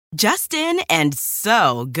Just in and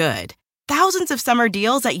so good. Thousands of summer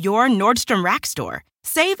deals at your Nordstrom Rack store.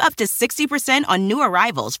 Save up to 60% on new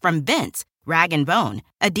arrivals from Vince, Rag & Bone,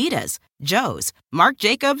 Adidas, Joe's, Marc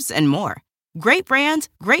Jacobs, and more. Great brands,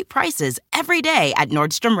 great prices every day at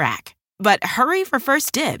Nordstrom Rack. But hurry for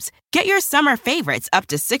first dibs. Get your summer favorites up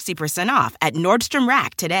to 60% off at Nordstrom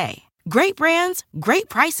Rack today. Great brands, great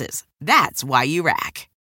prices. That's why you rack.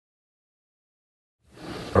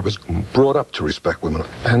 I was brought up to respect women,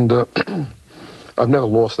 and I've never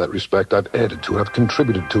lost that respect. I've added to it. I've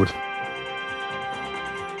contributed to it.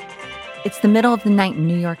 It's the middle of the night in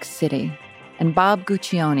New York City, and Bob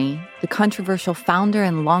Guccione, the controversial founder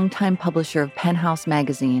and longtime publisher of Penthouse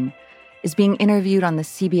magazine, is being interviewed on the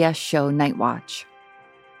CBS show Night Watch.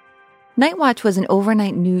 Night Watch was an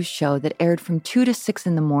overnight news show that aired from 2 to 6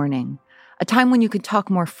 in the morning, a time when you could talk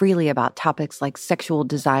more freely about topics like sexual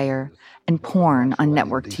desire and porn on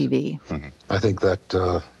network TV. I think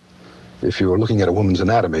that if you were looking at a woman's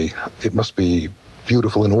anatomy, it must be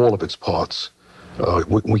beautiful in all of its parts.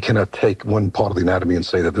 We cannot take one part of the anatomy and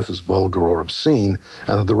say that this is vulgar or obscene,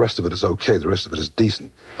 and that the rest of it is okay, the rest of it is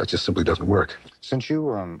decent. That just simply doesn't work.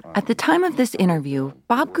 At the time of this interview,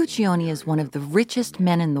 Bob Guccione is one of the richest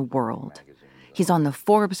men in the world. He's on the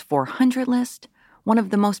Forbes 400 list, one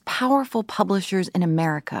of the most powerful publishers in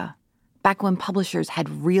America, back when publishers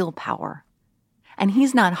had real power. And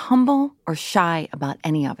he's not humble or shy about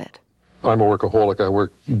any of it. I'm a workaholic. I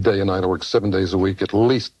work day and night. I work 7 days a week, at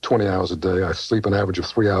least 20 hours a day. I sleep an average of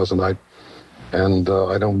 3 hours a night. And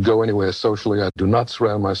I don't go anywhere socially. I do not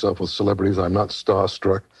surround myself with celebrities. I'm not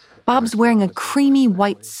starstruck. Bob's wearing a creamy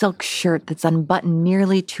white silk shirt that's unbuttoned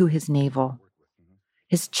nearly to his navel.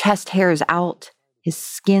 His chest hair is out, his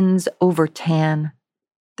skin's over tan.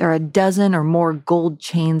 There are a dozen or more gold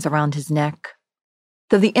chains around his neck.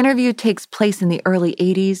 Though the interview takes place in the early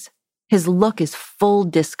 80s, his look is full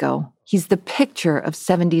disco. He's the picture of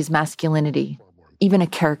 70s masculinity, even a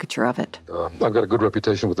caricature of it. I've got a good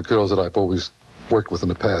reputation with the girls that I've always worked with in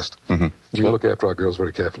the past. Mm-hmm. We look after our girls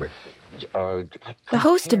very carefully. The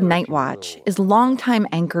host of Night Watch is longtime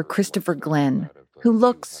anchor Christopher Glenn, who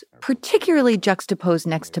looks particularly juxtaposed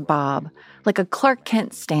next to Bob, like a Clark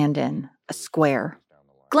Kent stand-in, a square.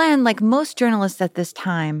 Glenn, like most journalists at this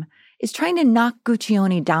time, is trying to knock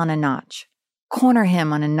Guccione down a notch, corner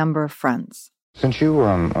him on a number of fronts. Since you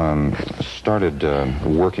started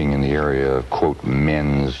working in the area of, quote,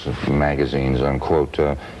 men's magazines, unquote,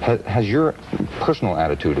 has your personal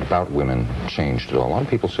attitude about women changed at all? A lot of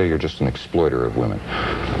people say you're just an exploiter of women.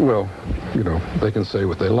 Well, they can say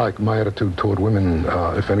what they like. My attitude toward women,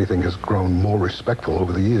 if anything, has grown more respectful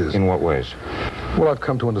over the years. In what ways? Well, I've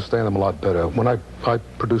come to understand them a lot better. When I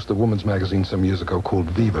produced a women's magazine some years ago called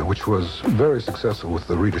Viva, which was very successful with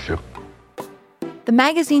the readership. The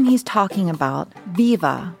magazine he's talking about,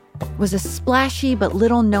 Viva, was a splashy but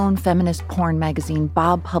little-known feminist porn magazine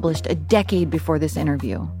Bob published a decade before this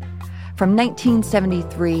interview, from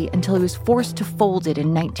 1973 until he was forced to fold it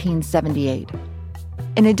in 1978.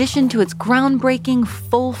 In addition to its groundbreaking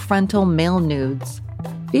full-frontal male nudes,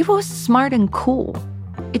 Viva was smart and cool.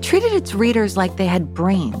 It treated its readers like they had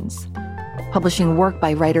brains, publishing work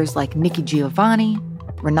by writers like Nikki Giovanni,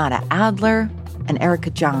 Renata Adler, and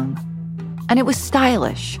Erica Jong. And it was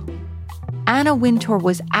stylish. Anna Wintour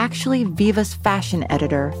was actually Viva's fashion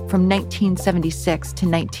editor from 1976 to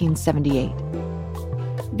 1978.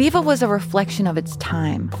 Viva was a reflection of its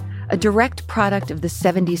time, a direct product of the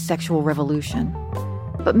 70s sexual revolution.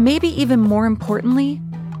 But maybe even more importantly,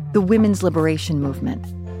 the women's liberation movement.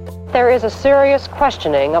 There is a serious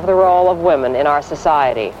questioning of the role of women in our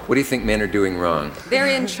society. What do you think men are doing wrong? They're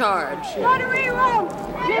in charge. What do we want?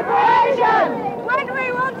 Liberation! When do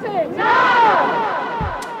we want it?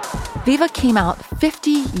 Now! Viva came out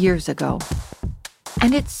 50 years ago,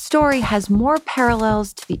 and its story has more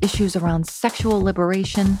parallels to the issues around sexual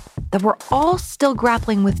liberation that we're all still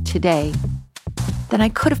grappling with today than I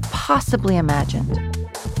could have possibly imagined.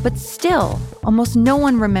 But still, almost no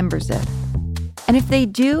one remembers it. And if they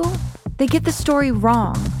do, they get the story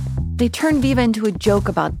wrong. They turn Viva into a joke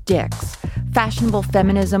about dicks, fashionable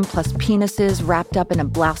feminism plus penises wrapped up in a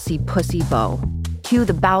blousey pussy bow. Cue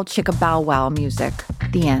the bow chicka bow wow music.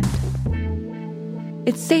 The end.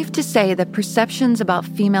 It's safe to say that perceptions about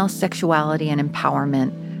female sexuality and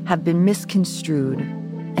empowerment have been misconstrued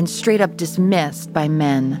and straight up dismissed by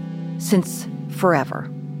men since forever.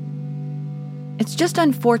 It's just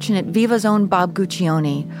unfortunate Viva's own Bob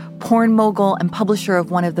Guccione, porn mogul and publisher of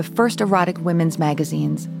one of the first erotic women's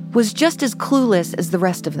magazines, was just as clueless as the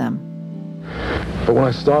rest of them. But when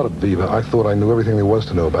I started Viva, I thought I knew everything there was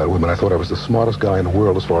to know about women. I thought I was the smartest guy in the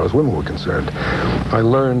world as far as women were concerned. I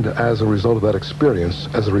learned as a result of that experience,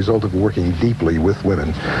 as a result of working deeply with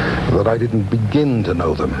women, that I didn't begin to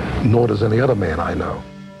know them, nor does any other man I know.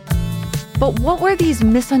 But what were these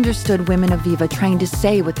misunderstood women of Viva trying to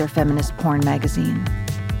say with their feminist porn magazine?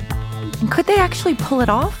 And could they actually pull it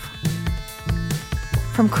off?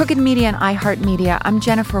 From Crooked Media and iHeart Media, I'm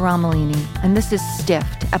Jennifer Romolini, and this is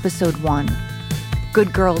Stiffed, Episode 1.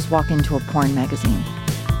 Good girls walk into a porn magazine.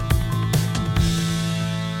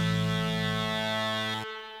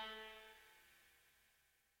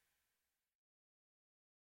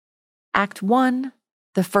 Act 1,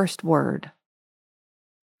 The First Word.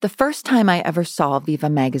 The first time I ever saw Viva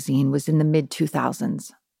magazine was in the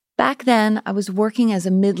mid-2000s. Back then, I was working as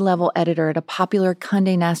a mid-level editor at a popular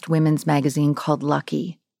Condé Nast women's magazine called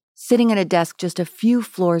Lucky, sitting at a desk just a few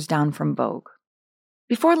floors down from Vogue.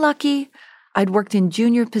 Before Lucky, I'd worked in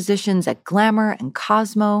junior positions at Glamour and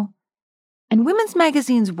Cosmo, and women's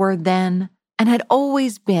magazines were then, and had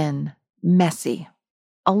always been, messy.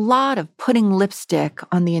 A lot of putting lipstick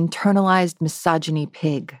on the internalized misogyny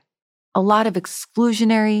pig. A lot of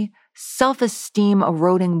exclusionary, self-esteem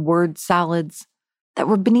eroding word salads that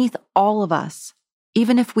were beneath all of us,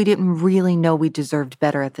 even if we didn't really know we deserved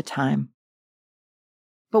better at the time.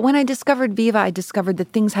 But when I discovered Viva, I discovered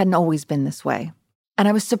that things hadn't always been this way. And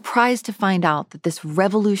I was surprised to find out that this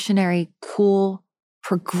revolutionary, cool,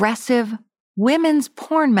 progressive women's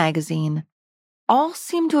porn magazine all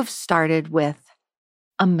seemed to have started with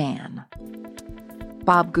a man.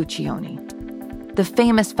 Bob Guccione, the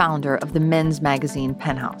famous founder of the men's magazine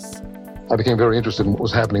Penthouse. I became very interested in what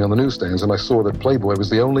was happening on the newsstands, and I saw that Playboy was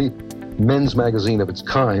the only men's magazine of its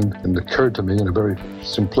kind, and it occurred to me in a very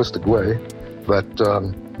simplistic way that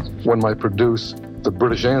one might produce the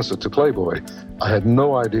British answer to Playboy. I had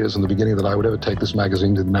no ideas in the beginning that I would ever take this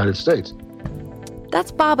magazine to the United States.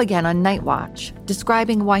 That's Bob again on Night Watch,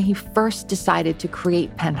 describing why he first decided to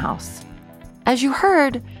create Penthouse. As you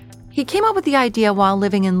heard, he came up with the idea while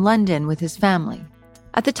living in London with his family.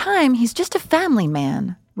 At the time, he's just a family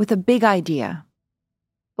man with a big idea.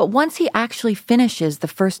 But once he actually finishes the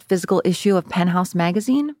first physical issue of Penthouse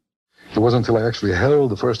magazine, it wasn't until I actually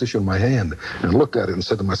held the first issue in my hand and looked at it and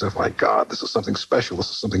said to myself, my God, this is something special, this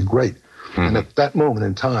is something great. Mm-hmm. And at that moment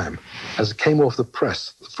in time, as it came off the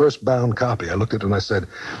press, the first bound copy, I looked at it and I said,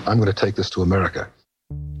 I'm going to take this to America.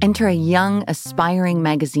 Enter a young, aspiring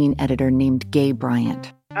magazine editor named Gay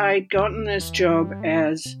Bryant. I'd gotten this job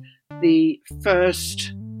as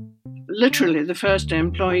literally the first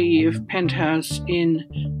employee of Penthouse in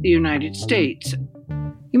the United States.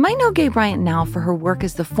 You might know Gay Bryant now for her work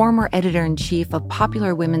as the former editor-in-chief of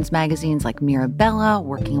popular women's magazines like Mirabella,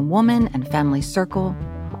 Working Woman, and Family Circle,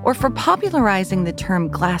 or for popularizing the term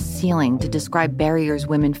glass ceiling to describe barriers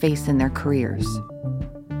women face in their careers.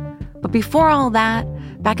 But before all that,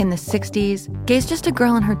 back in the 60s, Gay's just a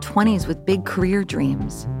girl in her 20s with big career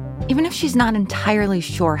dreams, even if she's not entirely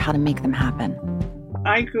sure how to make them happen.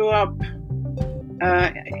 I grew up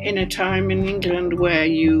in a time in England where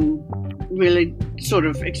you really sort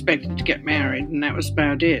of expected to get married, and that was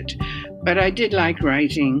about it. But I did like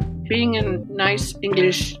writing. Being a nice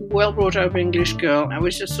English, well-brought-up English girl, I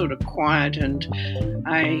was just sort of quiet, and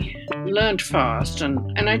I learned fast,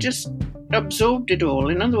 and I just absorbed it all.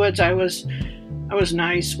 In other words, I was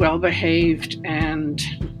nice, well-behaved, and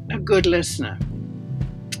a good listener.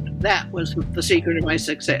 That was the secret of my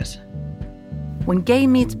success. When Gay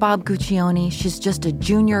meets Bob Guccione, she's just a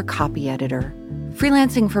junior copy editor,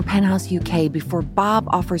 freelancing for Penthouse UK before Bob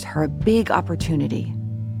offers her a big opportunity.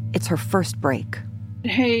 It's her first break.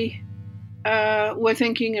 Hey, we're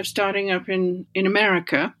thinking of starting up in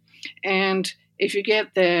America, and if you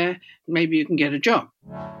get there, maybe you can get a job.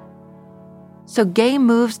 So Gay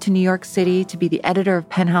moves to New York City to be the editor of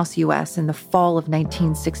Penthouse US in the fall of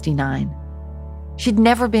 1969. She'd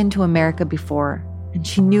never been to America before, and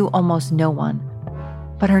she knew almost no one.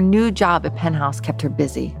 But her new job at Penthouse kept her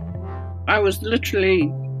busy. I was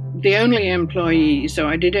literally the only employee, so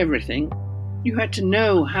I did everything. You had to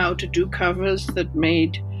know how to do covers that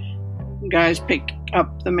made guys pick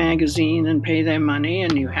up the magazine and pay their money,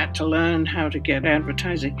 and you had to learn how to get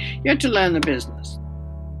advertising. You had to learn the business.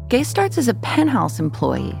 Gay starts as a Penthouse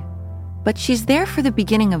employee, but she's there for the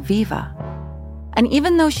beginning of Viva. And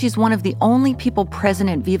even though she's one of the only people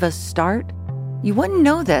present at Viva's start, you wouldn't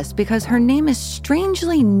know this because her name is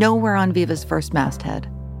strangely nowhere on Viva's first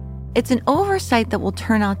masthead. It's an oversight that will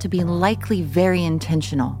turn out to be likely very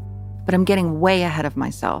intentional, but I'm getting way ahead of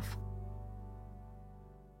myself.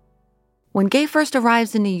 When Gay first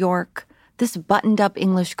arrives in New York, this buttoned-up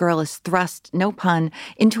English girl is thrust, no pun,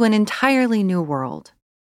 into an entirely new world.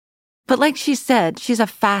 But like she said, she's a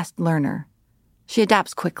fast learner. She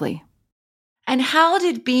adapts quickly. And how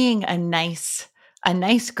did being a nice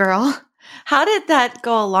girl, how did that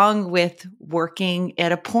go along with working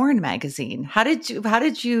at a porn magazine? How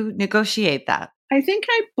did you negotiate that? I think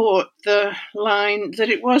I bought the line that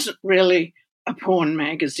it wasn't really a porn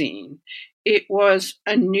magazine. It was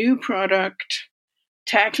a new product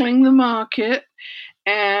tackling the market,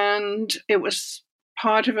 and it was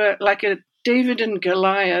part of a David and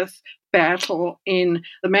Goliath battle in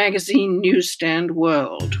the magazine newsstand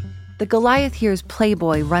world. The Goliath here is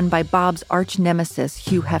Playboy, run by Bob's arch nemesis,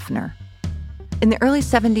 Hugh Hefner. In the early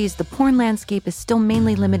 70s, the porn landscape is still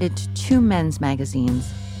mainly limited to two men's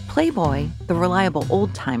magazines: Playboy, the reliable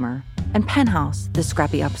old-timer, and Penthouse, the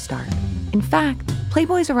scrappy upstart. In fact,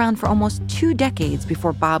 Playboy's around for almost 2 decades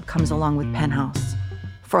before Bob comes along with Penthouse.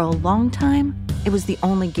 For a long time, it was the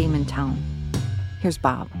only game in town. Here's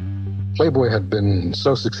Bob. Playboy had been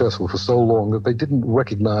so successful for so long that they didn't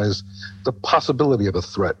recognize the possibility of a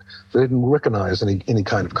threat. They didn't recognize any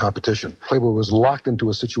kind of competition. Playboy was locked into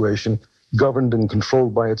a situation governed and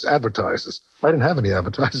controlled by its advertisers. I didn't have any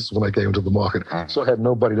advertisers when I came into the market, so I had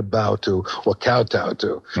nobody to bow to or kowtow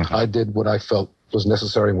to. Mm-hmm. I did what I felt was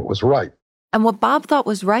necessary and what was right. And what Bob thought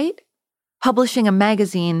was right? Publishing a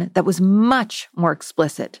magazine that was much more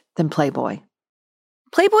explicit than Playboy.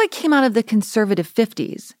 Playboy came out of the conservative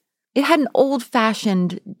 50s. It had an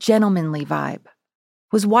old-fashioned, gentlemanly vibe,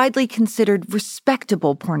 was widely considered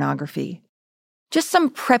respectable pornography. Just some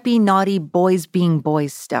preppy, naughty boys being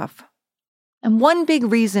boys stuff. And one big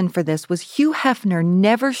reason for this was Hugh Hefner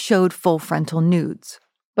never showed full-frontal nudes.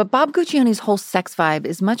 But Bob Guccione's whole sex vibe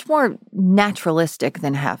is much more naturalistic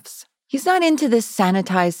than Hef's. He's not into this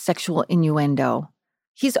sanitized sexual innuendo.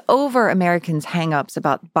 He's over Americans' hang-ups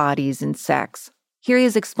about bodies and sex. Here he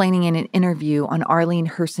is explaining in an interview on Arlene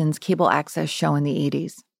Herson's cable access show in the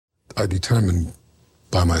 80s. I determined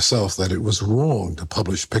by myself that it was wrong to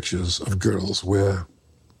publish pictures of girls where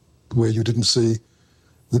you didn't see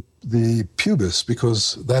the pubis,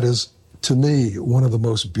 because that is, to me, one of the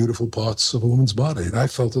most beautiful parts of a woman's body. And I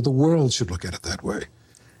felt that the world should look at it that way.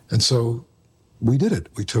 And so we did it.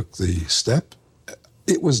 We took the step.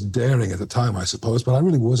 It was daring at the time, I suppose, but I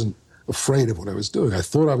really wasn't afraid of what I was doing. I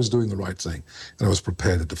thought I was doing the right thing, and I was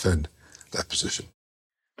prepared to defend that position.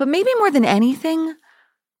 But maybe more than anything,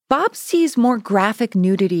 Bob sees more graphic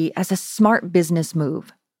nudity as a smart business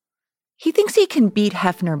move. He thinks he can beat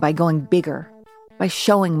Hefner by going bigger, by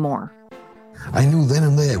showing more. I knew then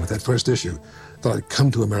and there with that first issue that I'd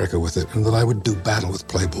come to America with it and that I would do battle with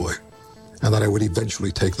Playboy and that I would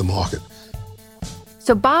eventually take the market.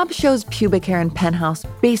 So Bob shows pubic hair in Penthouse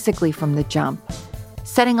basically from the jump,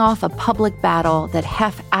 setting off a public battle that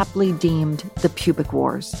Hef aptly deemed the pubic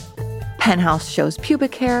wars. Penthouse shows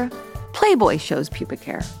pubic hair, Playboy shows pubic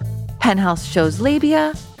hair. Penthouse shows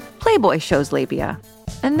labia, Playboy shows labia.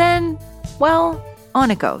 And then, well,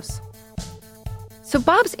 on it goes. So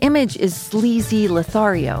Bob's image is sleazy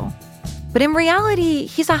Lothario, but in reality,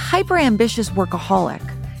 he's a hyper-ambitious workaholic.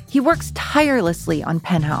 He works tirelessly on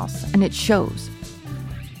Penthouse, and it shows.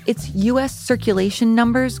 Its U.S. circulation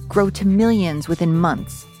numbers grow to millions within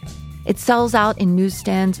months. It sells out in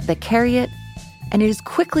newsstands that carry it, and it is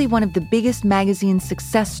quickly one of the biggest magazine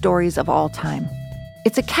success stories of all time.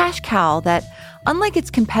 It's a cash cow that, unlike its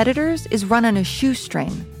competitors, is run on a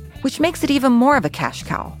shoestring, which makes it even more of a cash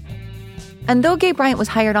cow. And though Gay Bryant was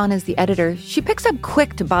hired on as the editor, she picks up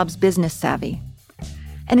quick to Bob's business savvy.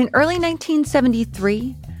 And in early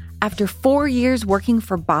 1973, after 4 years working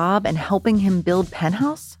for Bob and helping him build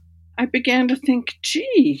Penthouse, I began to think,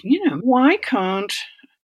 gee, why can't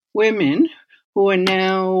women who are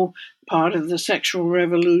now part of the sexual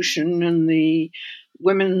revolution and the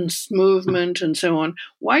women's movement and so on,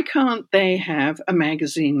 why can't they have a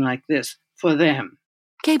magazine like this for them?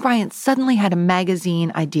 Gay Bryant suddenly had a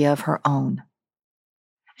magazine idea of her own.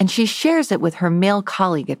 And she shares it with her male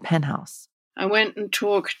colleague at Penthouse. I went and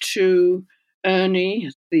talked to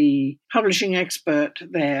Ernie, the publishing expert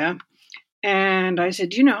there, and I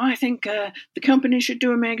said, I think the company should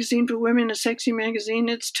do a magazine for women, a sexy magazine,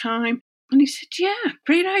 it's time. And he said, yeah,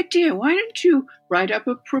 great idea. Why don't you write up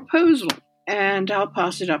a proposal and I'll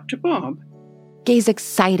pass it up to Bob. Gay's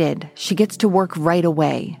excited. She gets to work right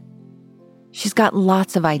away. She's got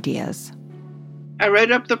lots of ideas. I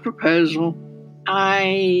wrote up the proposal.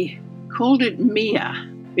 I called it Mia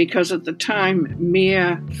because at the time,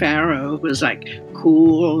 Mia Farrow was like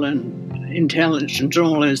cool and intelligent and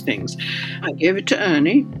all those things. I gave it to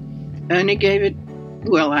Ernie. Ernie gave it,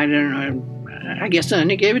 well, I don't know. I guess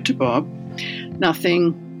Ernie gave it to Bob.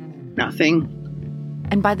 Nothing Nothing.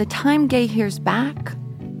 And by the time Gay hears back,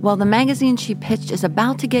 well, the magazine she pitched is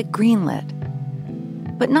about to get greenlit,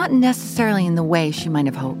 but not necessarily in the way she might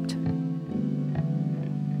have hoped.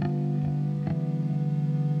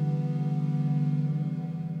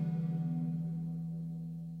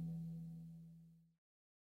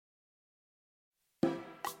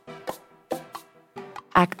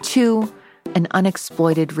 Act 2, an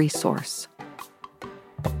unexploited resource.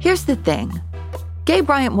 Here's the thing. Gay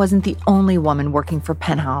Bryant wasn't the only woman working for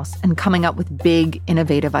Penthouse and coming up with big,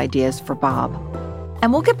 innovative ideas for Bob.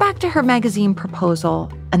 And we'll get back to her magazine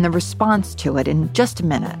proposal and the response to it in just a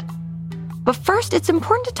minute. But first, it's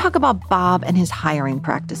important to talk about Bob and his hiring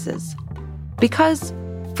practices. Because,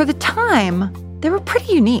 for the time, they were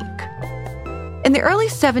pretty unique. In the early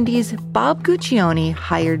 70s, Bob Guccione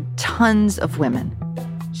hired tons of women.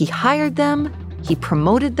 He hired them, he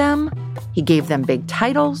promoted them, he gave them big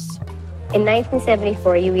titles. In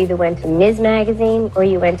 1974, you either went to Ms. Magazine or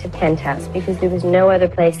you went to Penthouse because there was no other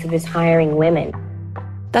place that was hiring women.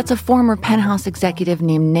 That's a former Penthouse executive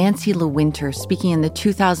named Nancy Wintour speaking in the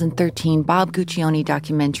 2013 Bob Guccione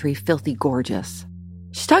documentary Filthy Gorgeous.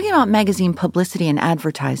 She's talking about magazine publicity and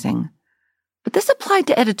advertising. But this applied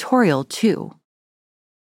to editorial, too.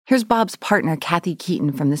 Here's Bob's partner, Kathy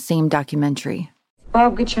Keaton, from the same documentary.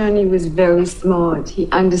 Bob Guccione was very smart. He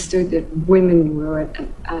understood that women were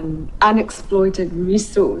an unexploited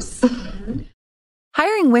resource.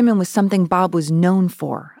 Hiring women was something Bob was known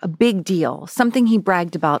for, a big deal, something he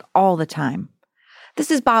bragged about all the time. This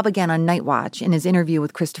is Bob again on Night Watch in his interview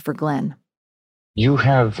with Christopher Glenn. You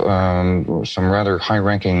have some rather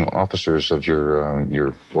high-ranking officers of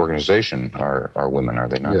your organization are women, are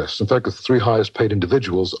they not? Yes. In fact, the 3 highest paid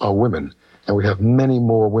individuals are women. And we have many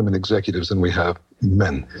more women executives than we have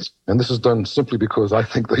men. And this is done simply because I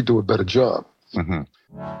think they do a better job. Mm-hmm.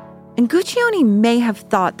 And Guccione may have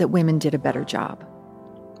thought that women did a better job.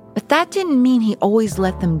 But that didn't mean he always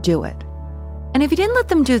let them do it. And if he didn't let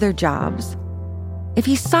them do their jobs, if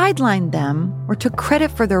he sidelined them or took credit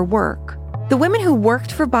for their work, the women who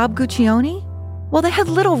worked for Bob Guccione, well, they had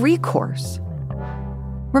little recourse.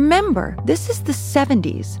 Remember, this is the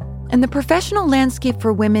 70s, and the professional landscape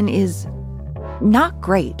for women is not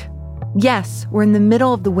great. Yes, we're in the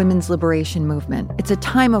middle of the women's liberation movement. It's a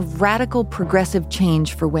time of radical progressive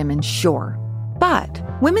change for women, sure. But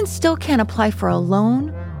women still can't apply for a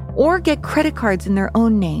loan or get credit cards in their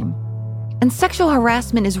own name. And sexual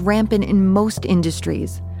harassment is rampant in most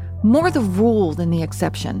industries, more the rule than the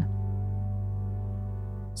exception.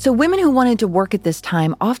 So women who wanted to work at this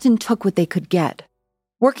time often took what they could get.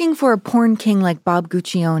 Working for a porn king like Bob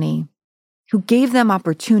Guccione, who gave them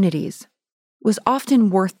opportunities, was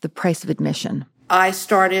often worth the price of admission. I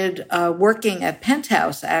started working at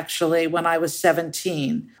Penthouse, actually, when I was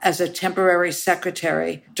 17 as a temporary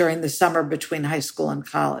secretary during the summer between high school and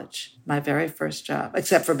college. My very first job,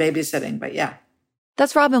 except for babysitting, but yeah.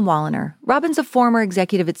 That's Robin Walliner. Robin's a former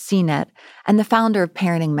executive at CNET and the founder of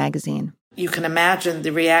Parenting Magazine. You can imagine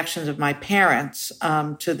the reactions of my parents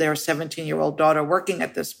to their 17-year-old daughter working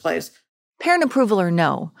at this place. Parent approval or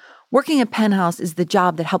no, working at Penthouse is the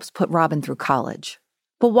job that helps put Robin through college.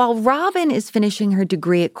 But while Robin is finishing her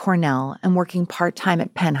degree at Cornell and working part-time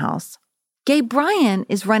at Penthouse, Gay Bryant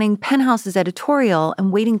is running Penthouse's editorial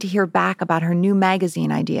and waiting to hear back about her new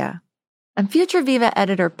magazine idea. And future Viva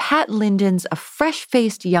editor Pat Linden's a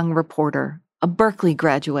fresh-faced young reporter, a Berkeley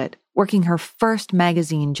graduate, working her first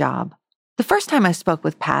magazine job. The first time I spoke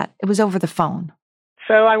with Pat, it was over the phone.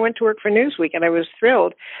 So I went to work for Newsweek, and I was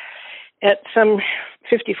thrilled at some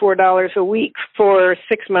 $54 a week for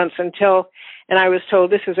 6 months and I was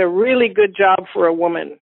told this is a really good job for a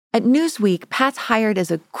woman. At Newsweek, Pat's hired as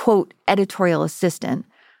a, quote, editorial assistant,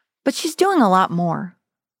 but she's doing a lot more.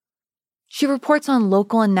 She reports on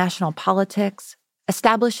local and national politics,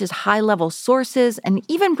 establishes high-level sources, and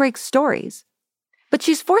even breaks stories. But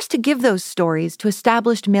she's forced to give those stories to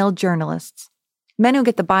established male journalists, men who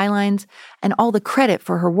get the bylines and all the credit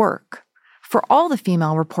for her work, for all the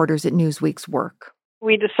female reporters at Newsweek's work.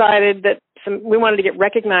 We decided that we wanted to get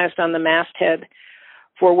recognized on the masthead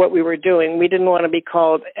for what we were doing. We didn't want to be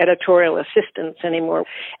called editorial assistants anymore.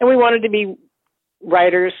 And we wanted to be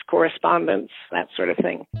writers, correspondents, that sort of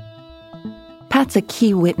thing. Pat's a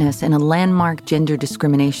key witness in a landmark gender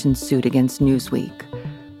discrimination suit against Newsweek,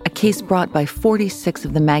 a case brought by 46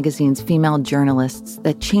 of the magazine's female journalists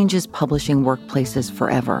that changes publishing workplaces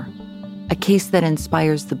forever. A case that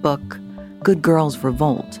inspires the book Good Girls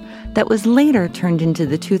Revolt, that was later turned into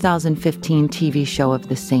the 2015 TV show of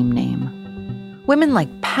the same name. Women like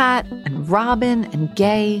Pat and Robin and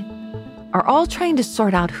Gay are all trying to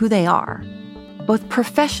sort out who they are, both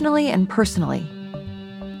professionally and personally.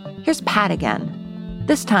 Here's Pat again,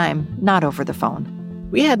 this time not over the phone.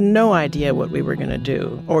 We had no idea what we were going to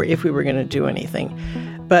do or if we were going to do anything.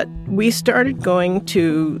 But we started going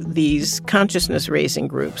to these consciousness-raising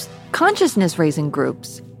groups. Consciousness-raising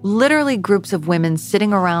groups, literally groups of women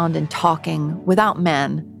sitting around and talking without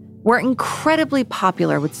men, were incredibly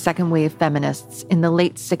popular with second-wave feminists in the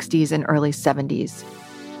late 60s and early 70s.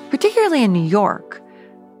 Particularly in New York,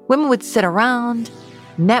 women would sit around,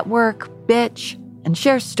 network, bitch, and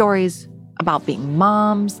share stories about being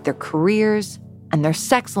moms, their careers, and their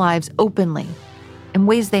sex lives openly in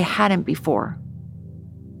ways they hadn't before.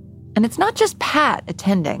 And it's not just Pat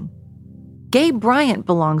attending. Gay Bryant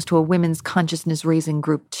belongs to a women's consciousness-raising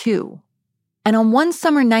group, too. And on one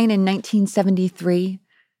summer night in 1973,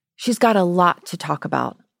 she's got a lot to talk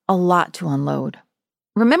about, a lot to unload.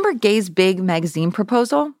 Remember Gay's big magazine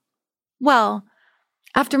proposal? Well,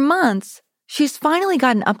 after months, she's finally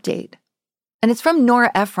got an update. And it's from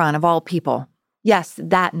Nora Ephron, of all people. Yes,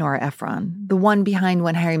 that Nora Ephron, the one behind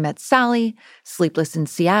When Harry Met Sally, Sleepless in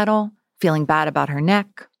Seattle, feeling bad about her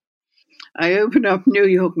neck. I open up New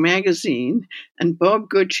York Magazine, and Bob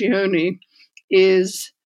Guccione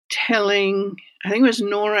is telling, I think it was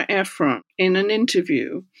Nora Ephron, in an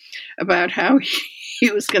interview about how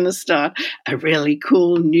he was going to start a really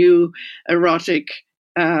cool new erotic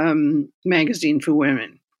magazine for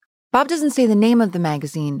women. Bob doesn't say the name of the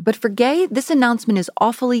magazine, but for Gay, this announcement is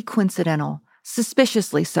awfully coincidental,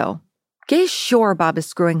 suspiciously so. Gay's sure Bob is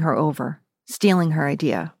screwing her over, stealing her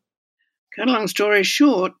idea. Cut a long story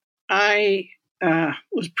short, I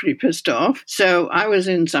was pretty pissed off. So I was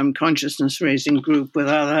in some consciousness-raising group with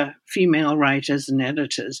other female writers and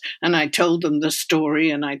editors, and I told them the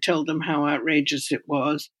story, and I told them how outrageous it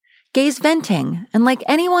was. Gay's venting, and like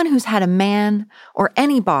anyone who's had a man or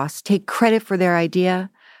any boss take credit for their idea,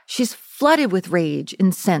 she's flooded with rage,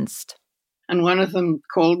 incensed. And one of them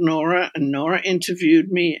called Nora, and Nora interviewed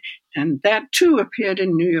me, and that too appeared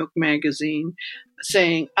in New York Magazine,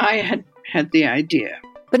 saying I had the idea.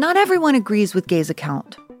 But not everyone agrees with Gay's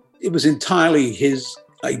account. It was entirely his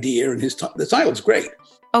idea, and the title's great.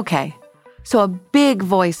 Okay, so a big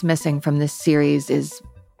voice missing from this series is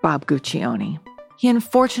Bob Guccione. He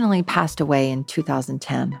unfortunately passed away in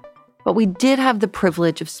 2010, but we did have the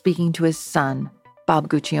privilege of speaking to his son, Bob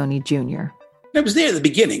Guccione Jr. I was there at the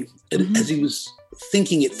beginning as he was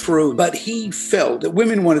thinking it through, but he felt that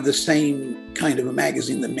women wanted the same kind of a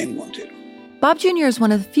magazine that men wanted. Bob Jr. is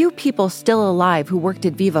one of the few people still alive who worked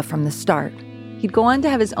at Viva from the start. He'd go on to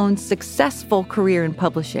have his own successful career in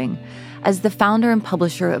publishing as the founder and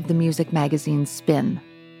publisher of the music magazine Spin.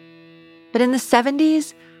 But in the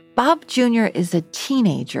 70s, Bob Jr. is a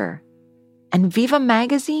teenager. And Viva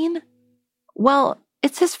magazine? Well,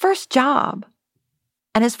 it's his first job.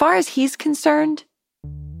 And as far as he's concerned,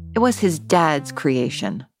 it was his dad's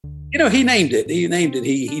creation. You know, he named it.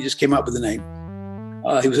 He just came up with the name.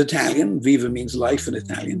 He was Italian. Viva means life in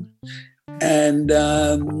Italian. And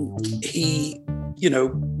he,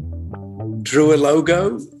 drew a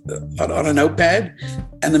logo on a notepad,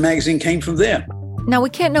 and the magazine came from there. Now, we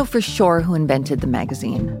can't know for sure who invented the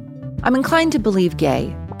magazine. I'm inclined to believe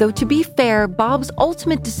Gay, though to be fair, Bob's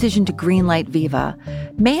ultimate decision to greenlight Viva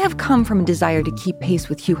may have come from a desire to keep pace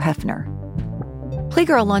with Hugh Hefner.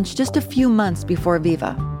 Playgirl launched just a few months before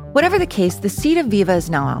Viva. Whatever the case, the seed of Viva is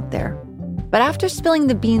now out there. But after spilling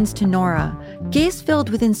the beans to Nora, Gay's filled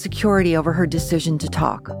with insecurity over her decision to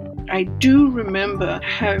talk. I do remember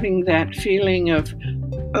having that feeling of,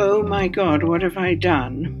 oh my God, what have I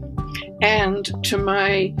done? And to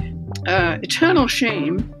my eternal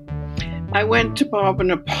shame, I went to Bob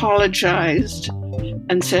and apologized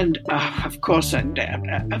and said, of course I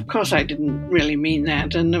didn't really mean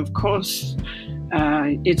that. And of course,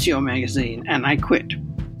 it's your magazine. And I quit.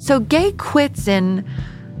 So Gay quits in,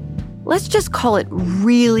 let's just call it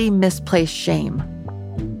really misplaced shame.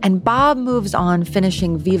 And Bob moves on,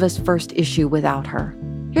 finishing Viva's first issue without her.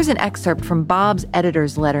 Here's an excerpt from Bob's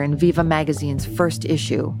editor's letter in Viva magazine's first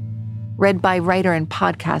issue, read by writer and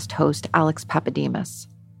podcast host Alex Papademos.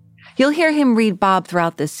 You'll hear him read Bob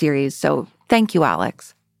throughout this series, so thank you,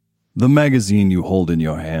 Alex. The magazine you hold in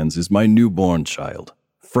your hands is my newborn child,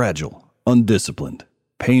 fragile, undisciplined,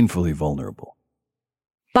 painfully vulnerable.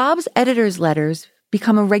 Bob's editor's letters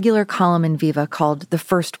become a regular column in Viva called The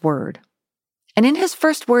First Word. And in his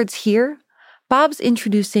first words here, Bob's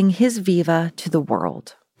introducing his Viva to the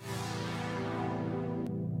world.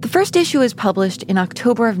 The first issue is published in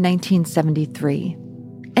October of 1973.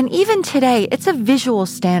 And even today, it's a visual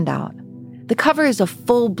standout. The cover is a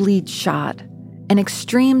full bleed shot, an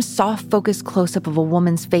extreme soft-focus close-up of a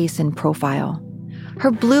woman's face in profile.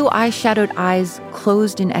 Her blue eyeshadowed eyes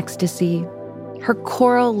closed in ecstasy, Her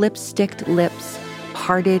coral lipsticked lips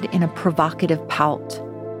parted in a provocative pout,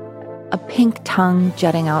 a pink tongue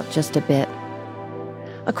jutting out just a bit.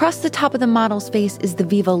 Across the top of the model's face is the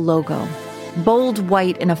Viva logo, bold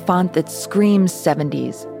white in a font that screams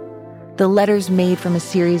 70s. The letters made from a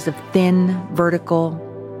series of thin,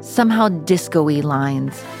 vertical, somehow disco-y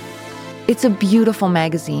lines. It's a beautiful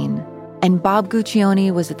magazine, and Bob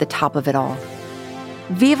Guccione was at the top of it all.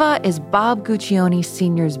 Viva is Bob Guccione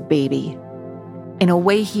Sr.'s baby, in a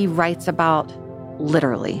way he writes about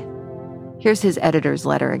literally. Here's his editor's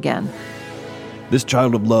letter again. This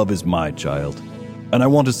child of love is my child, and I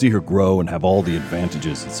want to see her grow and have all the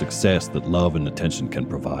advantages and success that love and attention can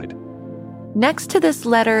provide. Next to this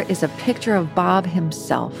letter is a picture of Bob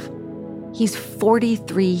himself. He's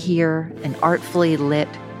 43 here and artfully lit.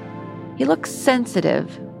 He looks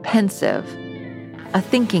sensitive, pensive, a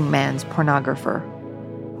thinking man's pornographer.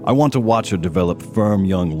 I want to watch her develop firm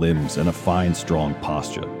young limbs and a fine, strong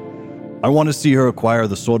posture. I want to see her acquire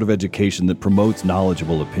the sort of education that promotes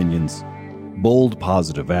knowledgeable opinions, bold,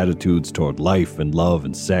 positive attitudes toward life and love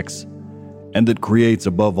and sex, and that creates,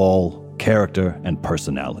 above all, character and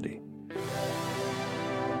personality.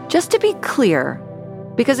 Just to be clear,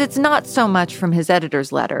 because it's not so much from his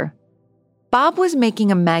editor's letter, Bob was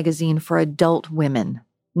making a magazine for adult women,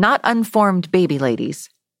 not unformed baby ladies.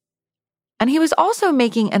 And he was also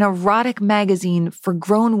making an erotic magazine for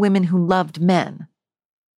grown women who loved men.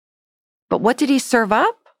 But what did he serve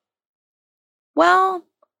up? Well,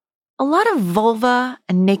 a lot of vulva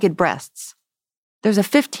and naked breasts. There's a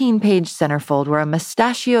 15-page centerfold where a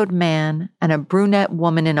mustachioed man and a brunette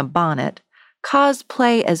woman in a bonnet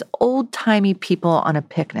cosplay as old-timey people on a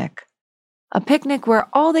picnic where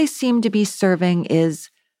all they seem to be serving is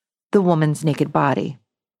the woman's naked body.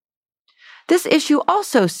 This issue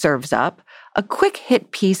also serves up a quick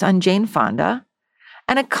hit piece on Jane Fonda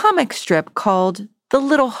and a comic strip called The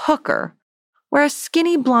Little Hooker, where a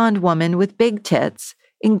skinny blonde woman with big tits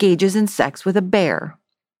engages in sex with a bear.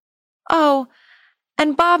 Oh,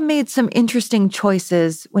 and Bob made some interesting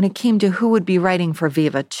choices when it came to who would be writing for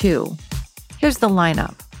Viva, too. Here's the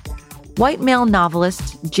lineup. White male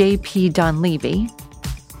novelist J.P. Donlevy.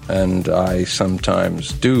 And I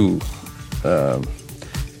sometimes do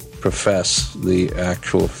profess the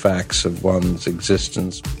actual facts of one's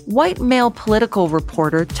existence. White male political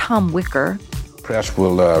reporter Tom Wicker. Press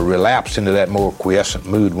will relapse into that more quiescent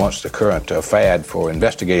mood once the current fad for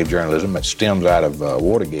investigative journalism that stems out of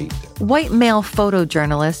Watergate. White male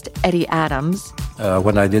photojournalist Eddie Adams.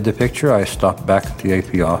 When I did the picture, I stopped back at the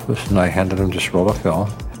AP office and I handed him this roll of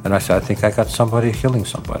film. And I said, I think I got somebody killing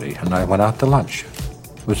somebody. And I went out to lunch.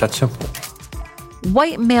 It was that simple.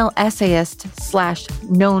 White male essayist /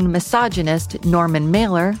 known misogynist Norman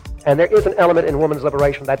Mailer. And there is an element in women's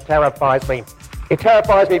liberation that terrifies me. It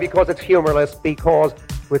terrifies me because it's humorless, because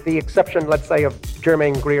with the exception, let's say, of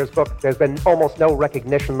Germaine Greer's book, there's been almost no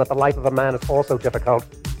recognition that the life of a man is also difficult.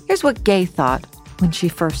 Here's what Gay thought when she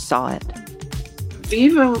first saw it.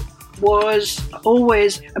 Viva was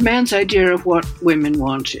always a man's idea of what women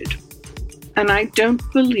wanted. And I don't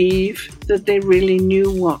believe that they really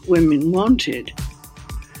knew what women wanted.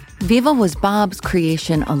 Viva was Bob's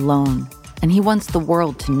creation alone, and he wants the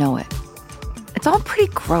world to know it. It's all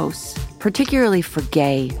pretty gross, particularly for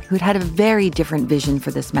Gay, who'd had a very different vision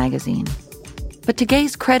for this magazine. But to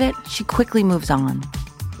Gay's credit, she quickly moves on.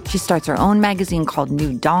 She starts her own magazine called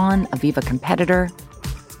New Dawn, a Viva competitor.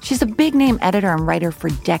 She's a big-name editor and writer for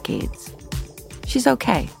decades. She's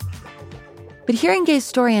okay. But hearing Gay's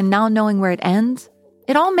story and now knowing where it ends,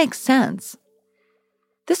 it all makes sense.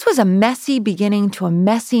 This was a messy beginning to a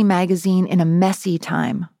messy magazine in a messy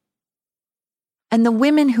time. And the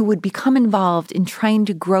women who would become involved in trying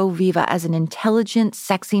to grow Viva as an intelligent,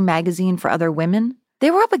 sexy magazine for other women,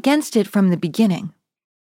 they were up against it from the beginning.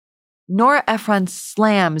 Nora Ephron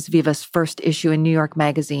slams Viva's first issue in New York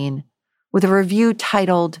Magazine with a review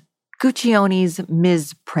titled Guccione's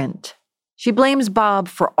Ms. Print. She blames Bob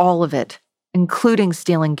for all of it, including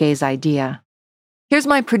stealing Gay's idea. Here's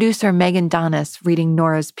my producer, Megan Donis, reading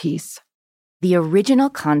Nora's piece. The original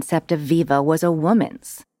concept of Viva was a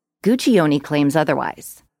woman's. Guccione claims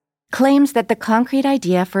otherwise. Claims that the concrete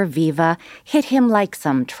idea for Viva hit him like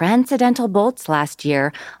some transcendental bolts last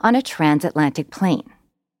year on a transatlantic plane.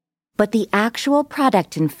 But the actual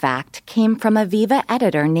product, in fact, came from a Viva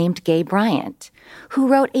editor named Gay Bryant, who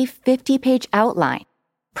wrote a 50-page outline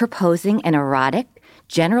proposing an erotic,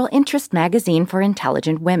 general interest magazine for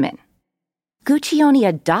intelligent women. Guccione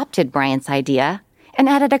adopted Bryant's idea and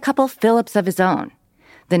added a couple fillips of his own: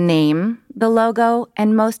 the name, the logo,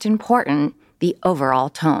 and most important, the overall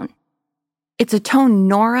tone. It's a tone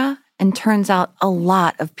Nora, and turns out a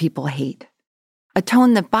lot of people hate. a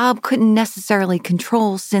tone that Bob couldn't necessarily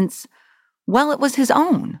control since, well, it was his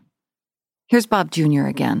own. Here's Bob Jr.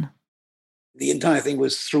 again. The entire thing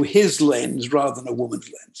was through his lens rather than a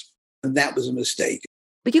woman's lens. And that was a mistake.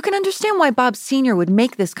 But you can understand why Bob Sr. would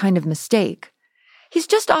make this kind of mistake. He's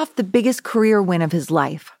just off the biggest career win of his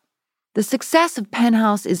life. The success of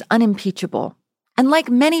Penthouse is unimpeachable. And like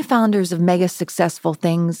many founders of mega successful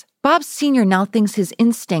things, Bob Sr. now thinks his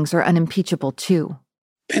instincts are unimpeachable too.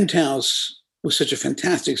 Penthouse was such a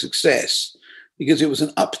fantastic success because it was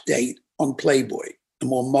an update on Playboy, a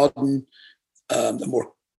more modern, a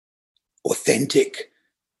more authentic,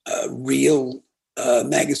 real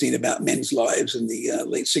magazine about men's lives in the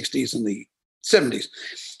late 60s and the 70s.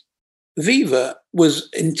 Viva was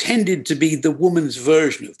intended to be the woman's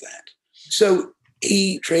version of that. So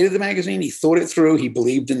he traded the magazine, he thought it through, he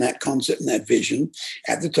believed in that concept and that vision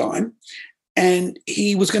at the time, and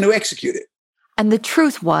he was going to execute it. And the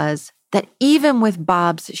truth was that even with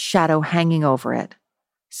Bob's shadow hanging over it,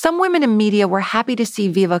 some women in media were happy to see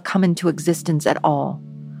Viva come into existence at all.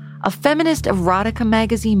 A feminist erotica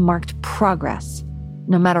magazine marked progress,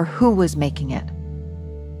 no matter who was making it.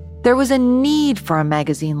 There was a need for a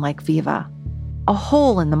magazine like Viva, a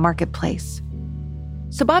hole in the marketplace.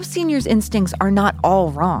 So Bob Sr.'s instincts are not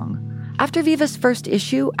all wrong. After Viva's first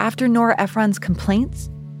issue, after Nora Ephron's complaints,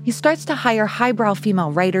 he starts to hire highbrow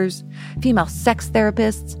female writers, female sex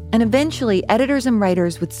therapists, and eventually editors and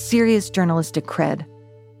writers with serious journalistic cred,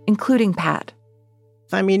 including Pat.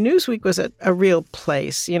 I mean, Newsweek was a real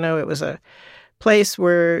place. You know, it was a place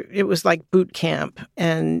where it was like boot camp,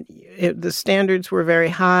 and the standards were very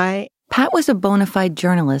high. Pat was a bona fide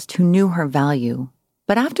journalist who knew her value.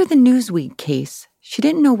 But after the Newsweek case, she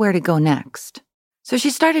didn't know where to go next. So she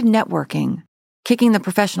started networking, kicking the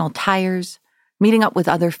professional tires, meeting up with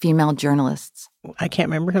other female journalists. I can't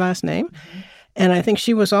remember her last name. And I think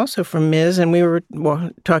she was also from Ms. And we were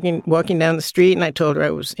walking down the street, and I told her I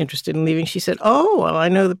was interested in leaving. She said, "Oh, well, I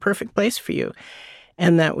know the perfect place for you."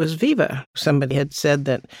 And that was Viva. Somebody had said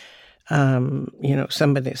that, some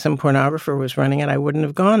pornographer was running it. I wouldn't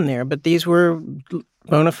have gone there. But these were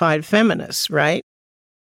bona fide feminists, right?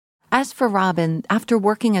 As for Robin, after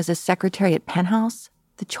working as a secretary at Penthouse,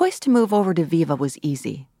 the choice to move over to Viva was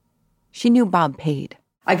easy. She knew Bob paid.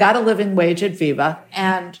 I got a living wage at Viva,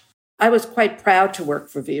 and I was quite proud to work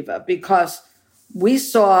for Viva because we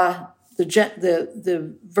saw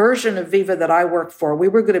the version of Viva that I worked for. We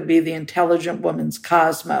were going to be the intelligent woman's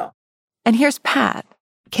Cosmo. And here's Pat.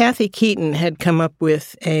 Kathy Keaton had come up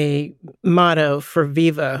with a motto for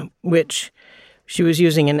Viva, which she was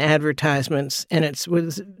using in advertisements, and it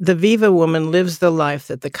was, "The Viva woman lives the life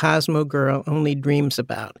that the Cosmo girl only dreams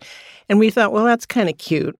about." And we thought, well, that's kind of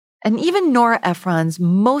cute. And even Nora Ephron's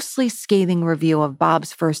mostly scathing review of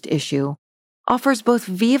Bob's first issue offers both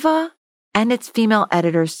Viva and its female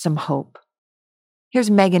editors some hope.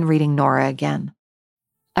 Here's Megan reading Nora again.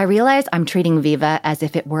 I realize I'm treating Viva as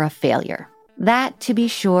if it were a failure. That, to be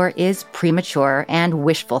sure, is premature and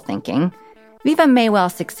wishful thinking. Viva may well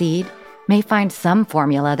succeed, may find some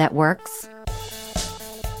formula that works.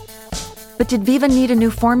 But did Viva need a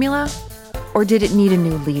new formula? Or did it need a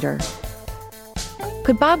new leader?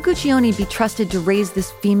 Could Bob Guccione be trusted to raise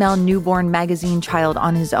this female newborn magazine child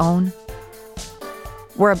on his own?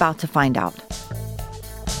 We're about to find out.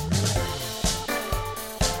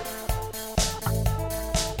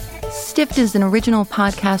 Stiffed is an original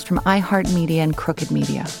podcast from iHeart Media and Crooked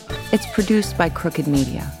Media. It's produced by Crooked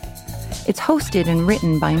Media. It's hosted and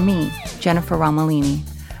written by me, Jennifer Romolini,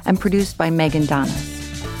 and produced by Megan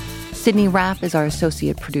Donis. Sydney Rapp is our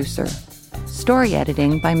associate producer. Story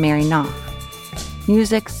editing by Mary Knopf.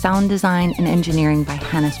 Music, sound design, and engineering by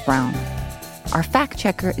Hannes Brown. Our fact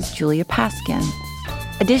checker is Julia Paskin.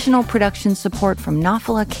 Additional production support from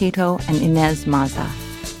Nafala Cato and Inez Maza.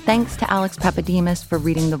 Thanks to Alex Papadimos for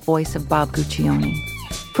reading the voice of Bob Guccione.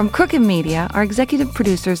 From Crooked Media, our executive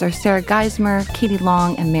producers are Sarah Geismer, Katie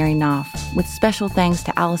Long, and Mary Knopf, with special thanks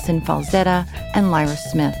to Allison Falzetta and Lyra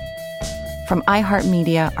Smith. From iHeart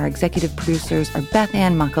Media, our executive producers are Beth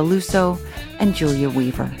Ann Macaluso and Julia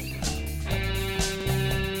Weaver.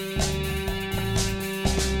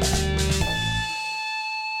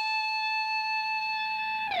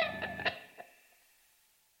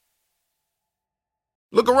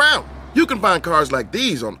 Look around. You can find cars like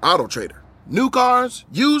these on AutoTrader. New cars,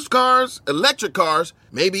 used cars, electric cars,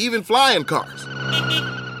 maybe even flying cars.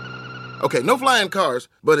 Okay, no flying cars,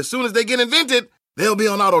 but as soon as they get invented, they'll be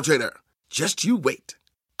on AutoTrader. Just you wait.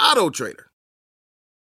 AutoTrader.